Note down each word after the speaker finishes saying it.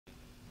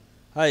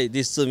Hi,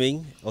 this is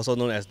Charmaine, also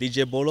known as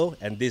DJ Bolo,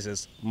 and this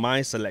is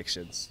my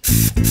selections.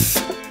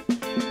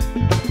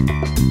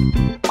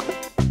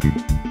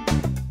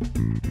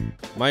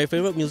 My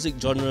favorite music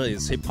genre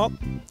is hip-hop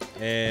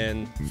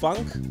and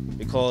funk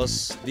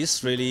because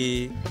this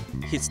really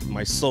hits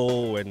my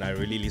soul when I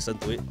really listen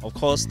to it. Of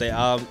course, there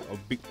are a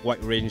big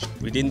wide range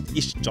within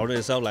each genre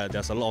itself. Like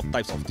there's a lot of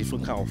types of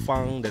different kind of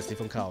funk, there's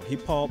different kind of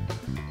hip-hop.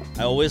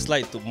 I always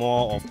like to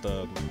more of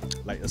the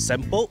like a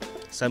sample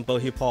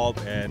hip-hop,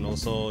 and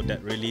also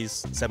that really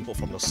sample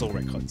from the soul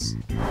records.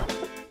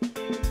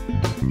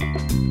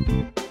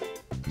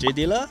 J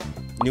Dilla,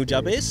 New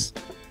Jabez,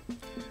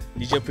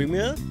 DJ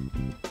Premier,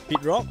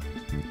 Pete Rock,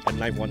 and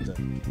Live Wonder.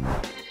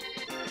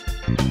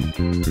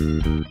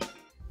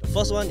 The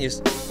first one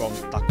is from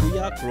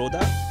Takuya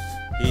Kuroda.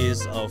 He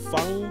is a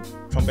funk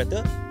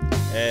trumpeter,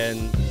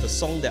 and the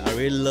song that I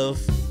really love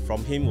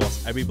from him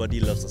was Everybody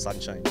Loves the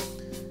Sunshine.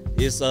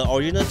 It's an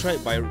original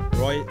track by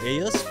Roy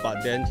Ayers,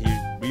 but then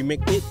he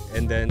remade it,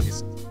 and then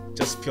it's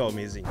just pure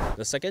amazing.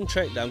 The second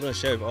track that I'm going to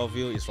share with all of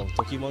you is from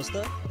Toki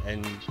Monster,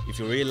 and if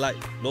you really like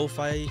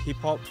lo-fi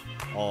hip-hop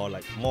or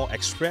like more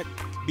abstract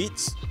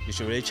beats, you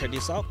should really check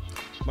this out.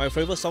 My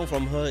favorite song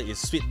from her is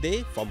Sweet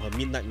Day from her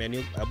Midnight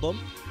Menu album.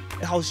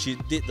 How she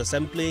did the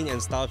sampling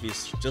and stuff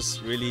is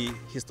just really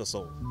hits the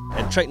soul.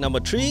 And track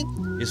number 3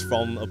 is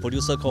from a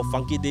producer called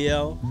Funky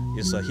DL.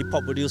 It's a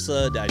hip-hop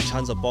producer that I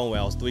chanced upon when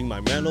I was doing my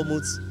Mellow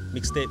Moods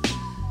mixtape.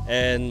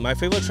 And my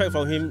favorite track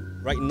from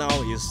him right now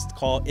is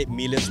called 8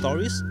 Million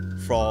Stories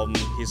from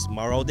his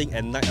Marauding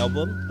at Night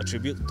album, a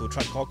tribute to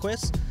Tribe Called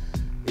Quest.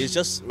 It's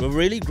just a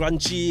really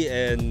grungy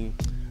and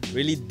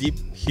really deep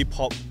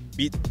hip-hop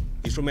beat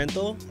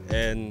instrumental,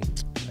 and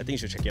I think you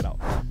should check it out.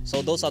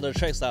 So those are the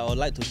tracks that I would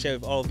like to share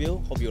with all of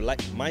you. Hope you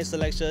like my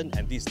selection,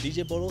 and this is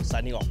DJ Bolo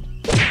signing off.